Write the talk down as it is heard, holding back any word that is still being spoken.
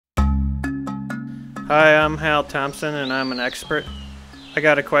Hi, I'm Hal Thompson and I'm an expert. I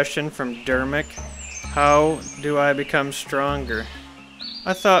got a question from Dermick. How do I become stronger?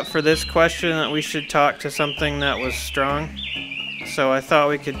 I thought for this question that we should talk to something that was strong. So I thought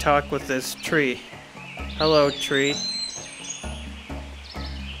we could talk with this tree. Hello, tree.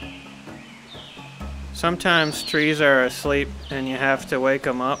 Sometimes trees are asleep and you have to wake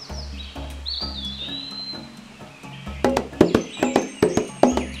them up.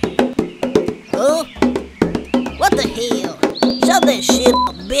 Oh? What the hell? Shut that shit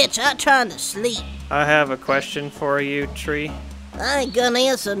up, bitch. I'm trying to sleep. I have a question for you, tree. I ain't gonna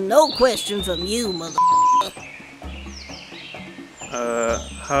answer no question from you, mother.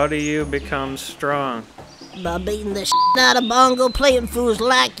 How do you become strong? By beating the shit out of bongo playing fools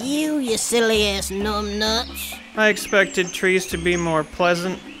like you silly ass numbnuts. I expected trees to be more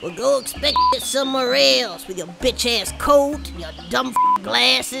pleasant. Well, go expect it somewhere else with your bitch ass coat, your dumb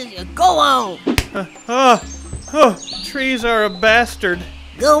glasses. Go on. Trees are a bastard.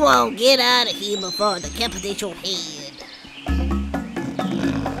 Go on, get out of here before I decapitate your head.